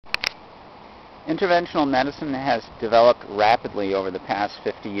Interventional medicine has developed rapidly over the past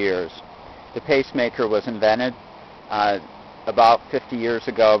 50 years. The pacemaker was invented about 50 years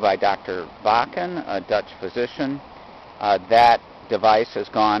ago by Dr. Bakken, a Dutch physician. That device has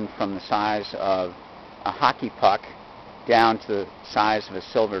gone from the size of a hockey puck down to the size of a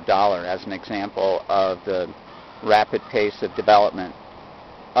silver dollar as an example of the rapid pace of development.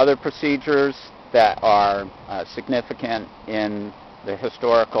 Other procedures that are significant in the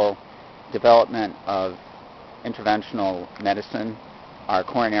historical development of interventional medicine are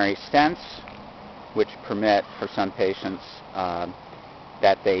coronary stents, which permit for some patients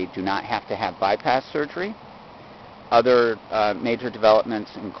that they do not have to have bypass surgery. Other major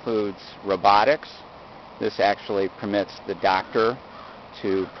developments includes robotics. This actually permits the doctor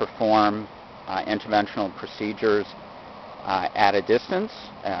to perform interventional procedures at a distance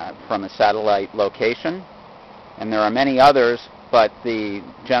from a satellite location. And there are many others, but the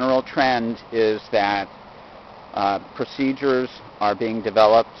general trend is that procedures are being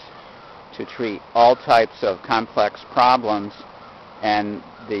developed to treat all types of complex problems, and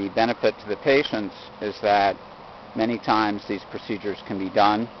the benefit to the patients is that many times these procedures can be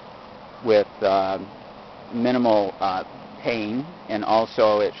done with minimal pain, and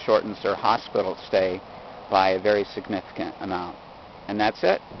also it shortens their hospital stay by a very significant amount. And that's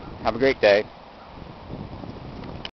it. Have a great day.